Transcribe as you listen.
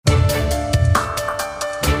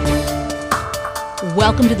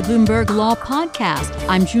Welcome to the Bloomberg Law Podcast.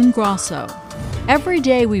 I'm June Grosso. Every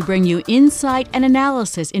day we bring you insight and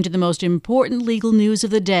analysis into the most important legal news of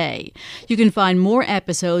the day. You can find more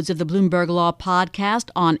episodes of the Bloomberg Law Podcast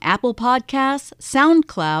on Apple Podcasts,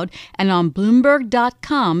 SoundCloud, and on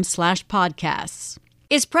Bloomberg.com/podcasts.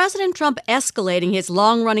 Is President Trump escalating his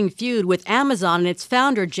long-running feud with Amazon and its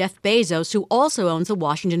founder, Jeff Bezos, who also owns the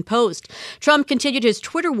Washington Post? Trump continued his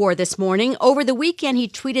Twitter war this morning. Over the weekend, he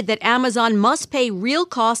tweeted that Amazon must pay real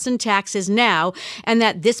costs and taxes now and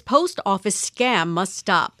that this post office scam must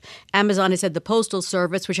stop. Amazon has said the Postal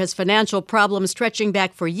Service, which has financial problems stretching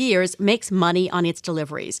back for years, makes money on its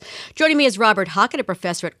deliveries. Joining me is Robert Hockett, a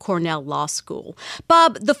professor at Cornell Law School.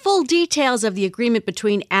 Bob, the full details of the agreement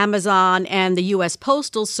between Amazon and the U.S. Postal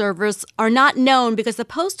Service are not known because the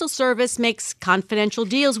Postal Service makes confidential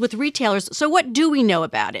deals with retailers. So what do we know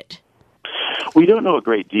about it? We don't know a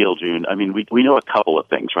great deal, June. I mean, we know a couple of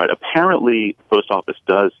things, right? Apparently, the post office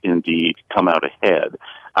does indeed come out ahead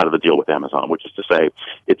out of the deal with Amazon, which is to say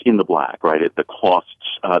it's in the black, right? The costs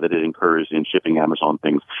that it incurs in shipping Amazon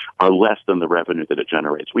things are less than the revenue that it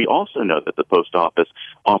generates. We also know that the post office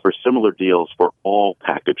offers similar deals for all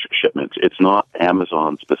package shipments. It's not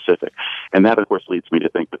Amazon specific. And that, of course, leads me to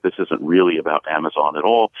think that this isn't really about Amazon at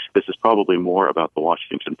all. This is probably more about the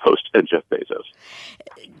Washington Post and Jeff Bezos.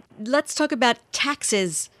 Let's talk about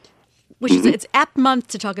taxes, which is it's apt month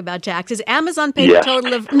to talk about taxes. Amazon paid a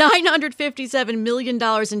total of $957 million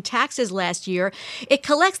in taxes last year. It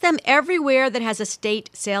collects them everywhere that has a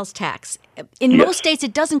state sales tax. In most states,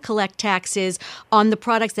 it doesn't collect taxes on the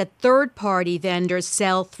products that third-party vendors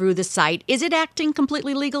sell through the site. Is it acting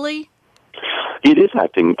completely legally? It is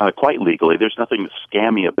acting quite legally. There's nothing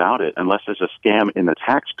scammy about it unless there's a scam in the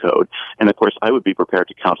tax code. And, of course, I would be prepared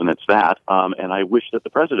to countenance that. And I wish that the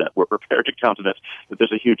president were prepared to countenance that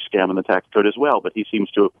there's a huge scam in the tax code as well. But he seems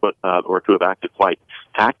to have put or to have acted quite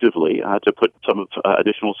actively to put some of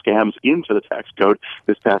additional scams into the tax code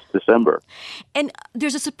this past December. And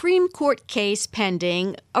there's a Supreme Court case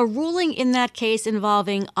pending, a ruling in that case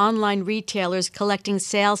involving online retailers collecting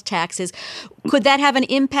sales taxes. Could that have an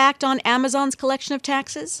impact on Amazon's collection of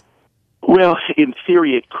taxes? Well, in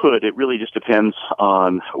theory, it could. It really just depends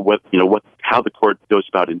on how the court goes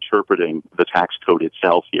about interpreting the tax code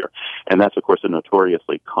itself here. And that's, of course, a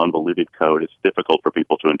notoriously convoluted code. It's difficult for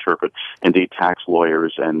people to interpret. Indeed, tax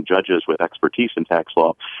lawyers and judges with expertise in tax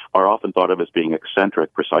law are often thought of as being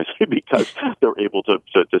eccentric precisely because they're able to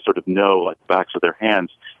sort of know, like the backs of their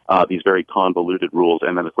hands, these very convoluted rules,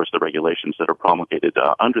 and then, of course, the regulations that are promulgated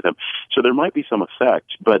under them. So there might be some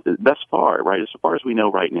effect, but thus far, right, as far as we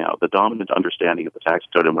know right now, the dominant understanding of the tax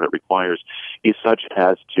code and what it requires is such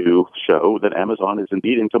as to show that Amazon is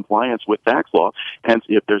indeed in compliance with tax law. Hence,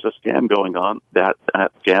 if there's a scam going on, that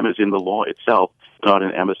scam is in the law itself, not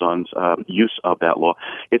in Amazon's use of that law.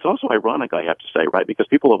 It's also ironic, I have to say, right, because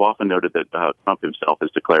people have often noted that Trump himself has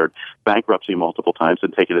declared bankruptcy multiple times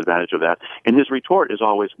and taken advantage of that. And his retort is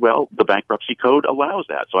always, well, the bankruptcy code allows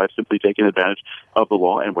that. So I've simply taken advantage of the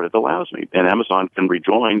law and what it allows me. And Amazon can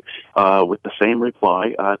rejoin with the same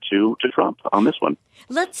reply to Trump on this one.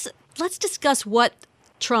 Let's discuss what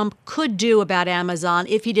Trump could do about Amazon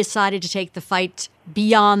if he decided to take the fight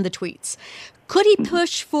beyond the tweets. Could he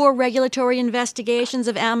push for regulatory investigations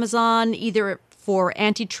of Amazon, either for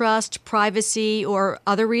antitrust, privacy, or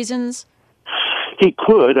other reasons? He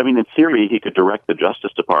could. I mean, in theory, he could direct the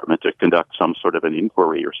Justice Department to conduct some sort of an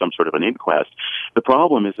inquiry or some sort of an inquest. The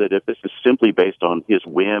problem is that if this is simply based on his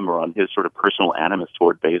whim or on his sort of personal animus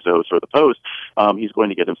toward Bezos or the Post, he's going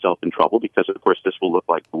to get himself in trouble because, of course, this will look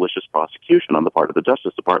like malicious prosecution on the part of the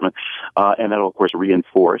Justice Department. And that will, of course,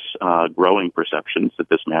 reinforce growing perceptions that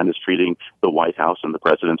this man is treating the White House and the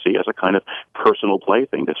presidency as a kind of personal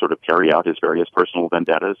plaything to sort of carry out his various personal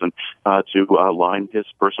vendettas and to line his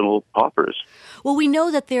personal coffers. Well, we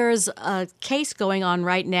know that there's a case going on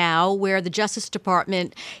right now where the Justice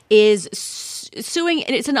Department is suing.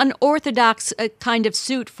 It's an unorthodox kind of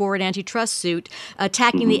suit for an antitrust suit,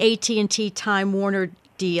 attacking the AT&T Time Warner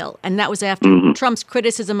deal. And that was after Trump's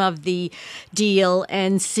criticism of the deal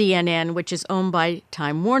and CNN, which is owned by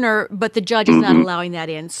Time Warner, but the judge is not allowing that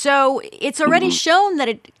in. So it's already shown that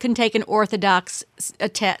it can take an orthodox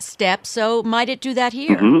step. So might it do that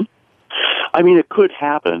here? I mean, it could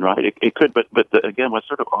happen, right? It could, but again, what's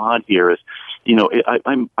sort of odd here is,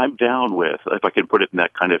 I'm down with, if I can put it in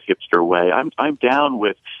that kind of hipster way, I'm down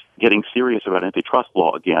with getting serious about antitrust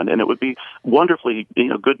law again. And it would be wonderfully,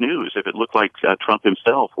 good news if it looked like Trump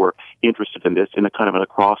himself were interested in this in a kind of an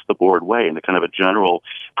across-the-board way, in a kind of a general,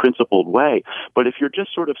 principled way. But if you're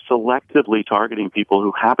just sort of selectively targeting people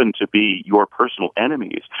who happen to be your personal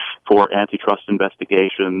enemies for antitrust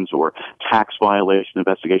investigations or tax violation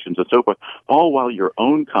investigations and so forth, all while your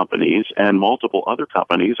own companies and multiple other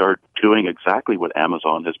companies are doing exactly what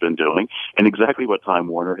Amazon has been doing and exactly what Time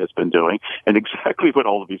Warner has been doing and exactly what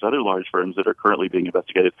all of these other large firms that are currently being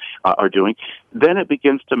investigated are doing, then it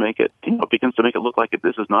begins to make it, look like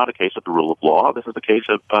this is not a case of the rule of law. This is a case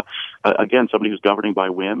of, again, somebody who's governing by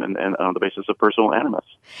whim and on the basis of personal animus.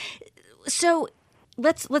 So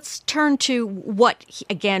let's turn to what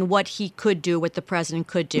he could do, what the president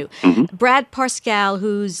could do. Mm-hmm. Brad Parscale,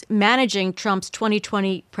 who's managing Trump's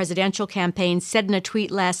 2020 presidential campaign, said in a tweet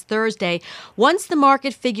last Thursday, once the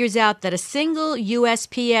market figures out that a single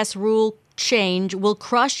USPS rule change will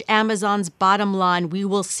crush Amazon's bottom line, we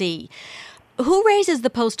will see. Who raises the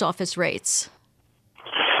post office rates?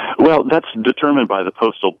 Well, that's determined by the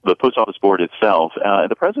post office board itself.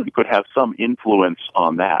 The president could have some influence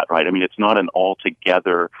on that, right? I mean, it's not an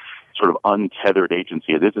altogether sort of untethered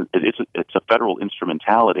agency. It's a federal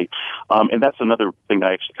instrumentality. And that's another thing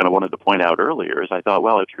I actually kind of wanted to point out earlier is I thought,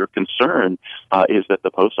 well, if your concern is that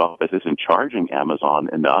the post office isn't charging Amazon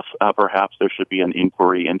enough, perhaps there should be an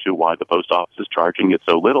inquiry into why the post office is charging it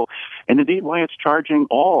so little, and indeed why it's charging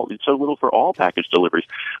so little for all package deliveries.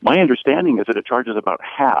 My understanding is that it charges about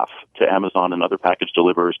half to Amazon and other package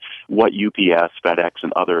deliverers what UPS, FedEx,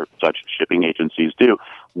 and other such shipping agencies do.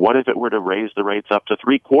 What if it were to raise the rates up to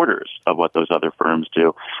 3/4 of what those other firms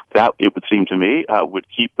do? That, it would seem to me, would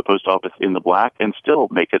keep the post office in the black and still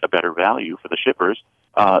make it a better value for the shippers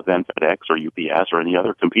than FedEx or UPS or any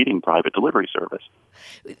other competing private delivery service.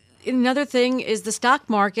 Another thing is the stock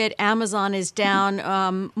market. Amazon is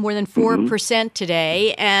down more than 4%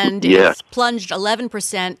 today, and it's plunged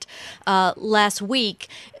 11% last week.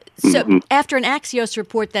 So after an Axios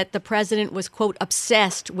report that the president was, quote,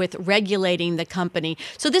 obsessed with regulating the company.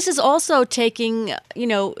 So this is also hitting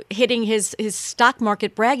his stock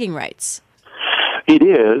market bragging rights. It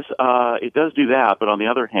is. It does do that. But on the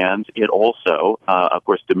other hand, it also, of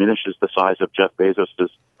course, diminishes the size of Jeff Bezos'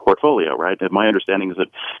 portfolio, right? And my understanding is that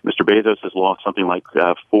Mr. Bezos has lost something like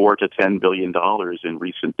 $4 to $10 billion in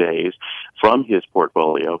recent days from his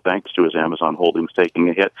portfolio, thanks to his Amazon holdings taking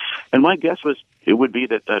a hit. And my guess would be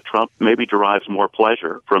that Trump maybe derives more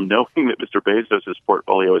pleasure from knowing that Mr. Bezos'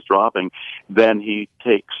 portfolio is dropping than he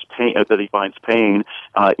finds pain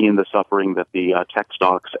in the suffering that the tech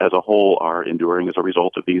stocks as a whole are enduring as a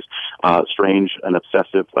result of these strange and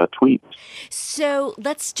obsessive tweets. So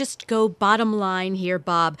let's just go bottom line here,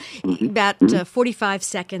 Bob. About 45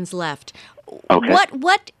 seconds left. Okay.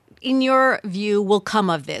 What in your view will come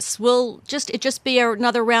of this? Will it just be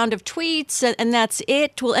another round of tweets and that's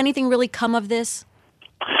it? Will anything really come of this?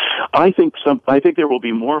 I think there will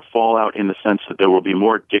be more fallout in the sense that there will be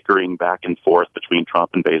more dickering back and forth between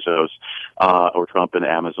Trump and Bezos, or Trump and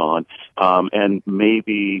Amazon, and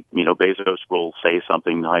maybe Bezos will say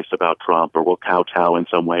something nice about Trump or will kowtow in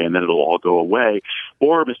some way, and then it'll all go away.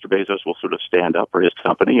 Or Mr. Bezos will sort of stand up for his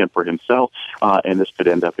company and for himself, and this could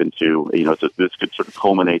end up into this could sort of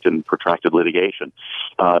culminate in protracted litigation.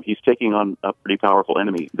 He's taking on a pretty powerful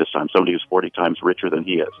enemy this time, somebody who's 40 times richer than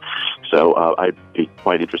he is. So I'd be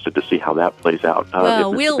quite interested to see how that plays out.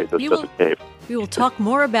 Well, we will talk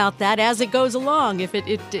more about that as it goes along. If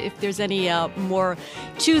there's any more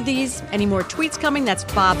to these, any more tweets coming, that's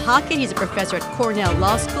Bob Hockett. He's a professor at Cornell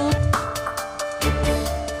Law School.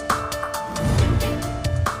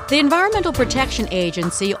 The Environmental Protection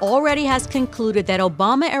Agency already has concluded that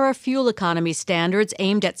Obama-era fuel economy standards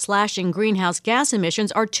aimed at slashing greenhouse gas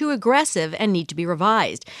emissions are too aggressive and need to be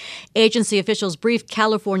revised. Agency officials briefed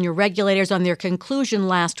California regulators on their conclusion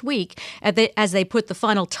last week as they put the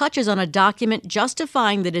final touches on a document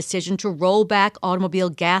justifying the decision to roll back automobile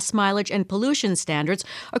gas mileage and pollution standards,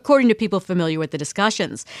 according to people familiar with the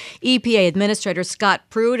discussions. EPA Administrator Scott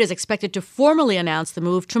Pruitt is expected to formally announce the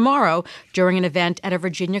move tomorrow during an event at a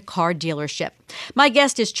Virginia car dealership. My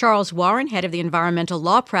guest is Charles Warren, head of the environmental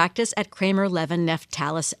law practice at Kramer, Levin, Neff,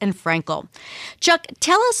 Tallis, and Frankel. Chuck,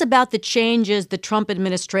 tell us about the changes the Trump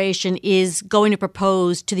administration is going to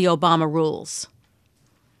propose to the Obama rules.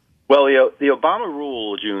 Well, the Obama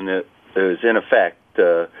rule, June, that is in effect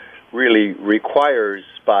really requires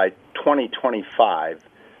by 2025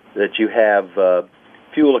 that you have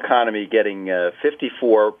fuel economy getting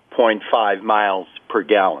 54.5 miles per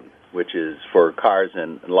gallon, which is for cars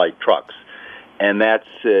and light trucks. And that's,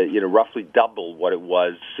 roughly double what it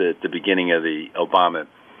was at the beginning of the Obama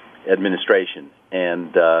administration.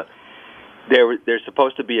 and there's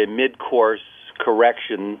supposed to be a mid-course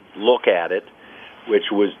correction look at it, which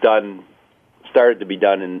started to be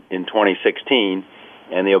done in 2016,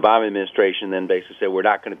 and the Obama administration then basically said, we're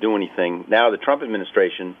not going to do anything. Now the Trump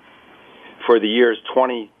administration, for the years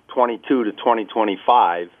 2022 to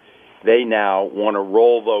 2025, they now want to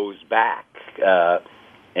roll those back,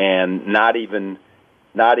 and not even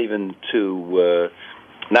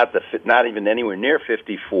anywhere near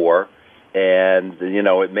 54. And,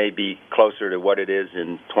 it may be closer to what it is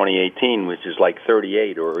in 2018, which is like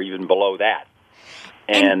 38 or even below that.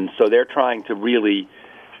 And so they're trying to really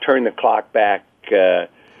turn the clock back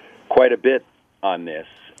quite a bit on this.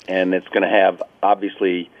 And it's going to have,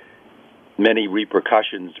 obviously, many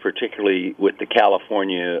repercussions, particularly with the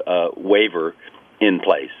California waiver in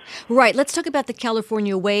place. Right. Let's talk about the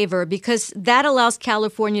California waiver, because that allows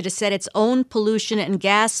California to set its own pollution and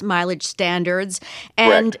gas mileage standards.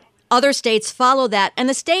 And Correct. Other states follow that. And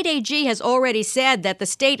the state AG has already said that the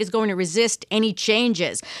state is going to resist any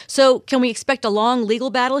changes. So can we expect a long legal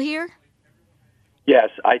battle here?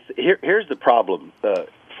 Yes. Here's the problem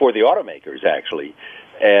for the automakers, actually.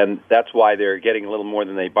 And that's why they're getting a little more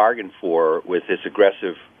than they bargained for with this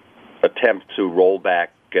aggressive attempt to roll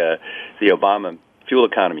back the Obama fuel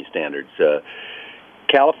economy standards.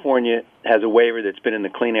 California has a waiver that's been in the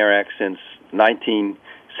Clean Air Act since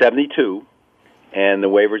 1972. And the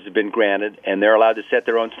waivers have been granted, and they're allowed to set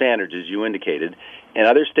their own standards, as you indicated. And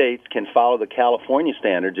other states can follow the California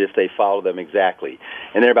standards if they follow them exactly.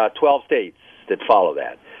 And there are about 12 states that follow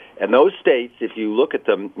that. And those states, if you look at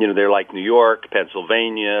them, they're like New York,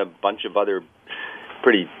 Pennsylvania, a bunch of other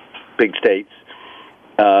pretty big states.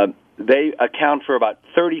 They account for about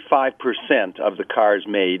 35% of the cars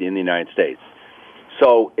made in the United States.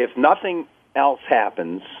 So if nothing else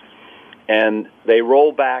happens, and they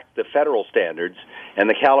roll back the federal standards, and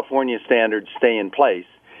the California standards stay in place,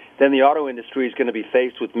 then the auto industry is going to be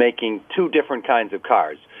faced with making two different kinds of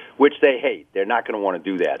cars, which they hate. They're not going to want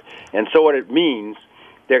to do that. And so what it means,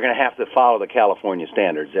 they're going to have to follow the California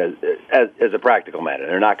standards as a practical matter.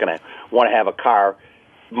 They're not going to want to have a car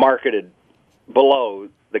marketed below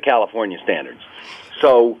the California standards.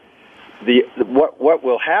 So what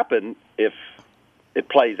will happen if it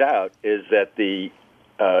plays out is that the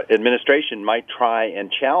administration might try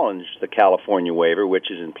and challenge the California waiver,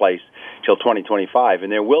 which is in place till 2025,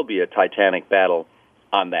 and there will be a titanic battle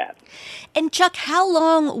on that. And Chuck, how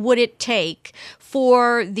long would it take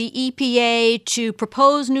for the EPA to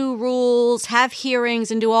propose new rules, have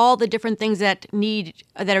hearings, and do all the different things that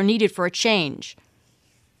are needed for a change?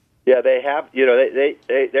 Yeah, they have. They're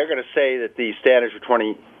going to say that the standards for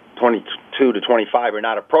 2022 to 25 are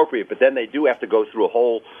not appropriate, but then they do have to go through a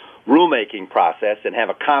whole rulemaking process and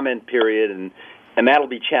have a comment period, and that'll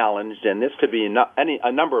be challenged, and this could be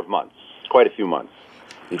a number of months, quite a few months,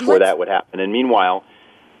 before that would happen. And meanwhile,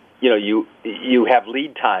 you have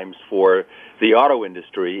lead times for the auto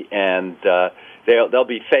industry, and they'll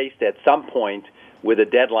be faced at some point with a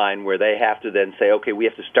deadline where they have to then say, okay, we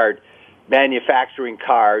have to start manufacturing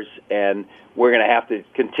cars, and we're going to have to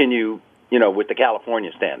continue, with the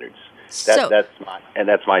California standards. That's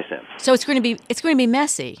my sense. So it's going to be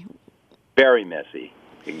messy. Very messy,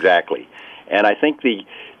 exactly. And I think the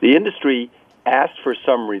industry asked for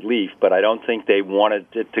some relief, but I don't think they wanted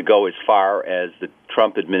it to go as far as the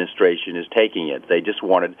Trump administration is taking it. They just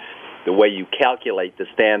wanted the way you calculate the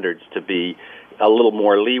standards to be a little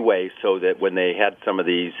more leeway, so that when they had some of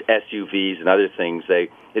these SUVs and other things,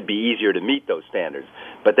 it'd be easier to meet those standards.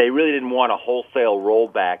 But they really didn't want a wholesale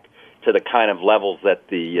rollback to the kind of levels that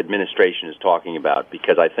the administration is talking about,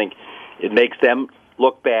 because I think it makes them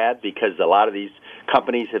look bad, because a lot of these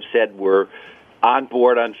companies have said we're on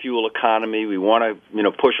board on fuel economy, we want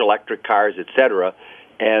to push electric cars, etc.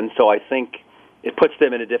 And so I think it puts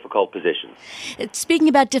them in a difficult position. Speaking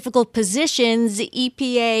about difficult positions,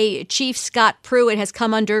 EPA Chief Scott Pruitt has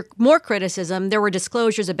come under more criticism. There were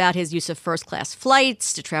disclosures about his use of first-class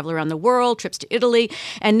flights to travel around the world, trips to Italy,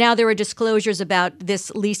 and now there are disclosures about this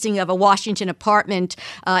leasing of a Washington apartment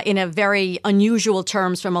in a very unusual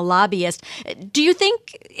terms from a lobbyist. Do you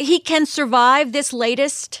think he can survive this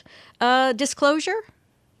latest disclosure?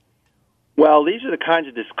 Well, these are the kinds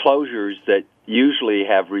of disclosures that usually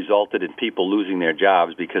have resulted in people losing their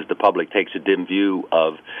jobs, because the public takes a dim view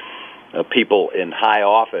of people in high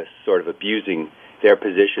office sort of abusing their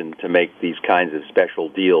position to make these kinds of special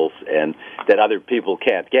deals and that other people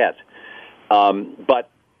can't get. But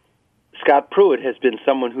Scott Pruitt has been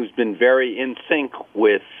someone who's been very in sync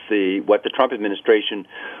with what the Trump administration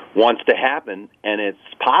wants to happen, and it's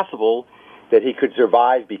possible that he could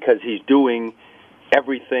survive because he's doing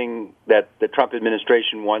everything that the Trump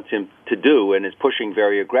administration wants him to do and is pushing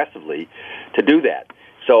very aggressively to do that.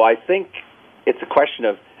 So I think it's a question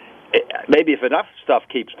of maybe if enough stuff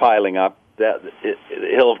keeps piling up, that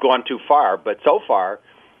he'll have gone too far. But so far,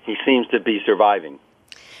 he seems to be surviving.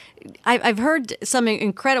 I've heard something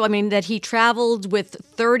incredible. I mean, that he traveled with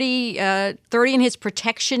 30 in his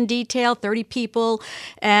protection detail, 30 people,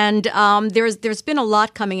 and there's been a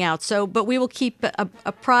lot coming out. So, but we will keep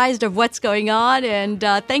apprised of what's going on. And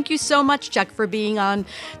thank you so much, Chuck, for being on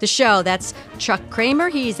the show. That's Chuck Cramer.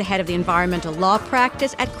 He's the head of the environmental law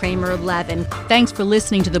practice at Cramer Levin. Thanks for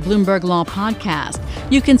listening to the Bloomberg Law Podcast.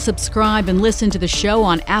 You can subscribe and listen to the show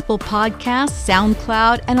on Apple Podcasts,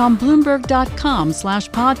 SoundCloud, and on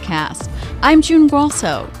Bloomberg.com/podcast. I'm June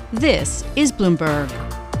Grosso. This is Bloomberg.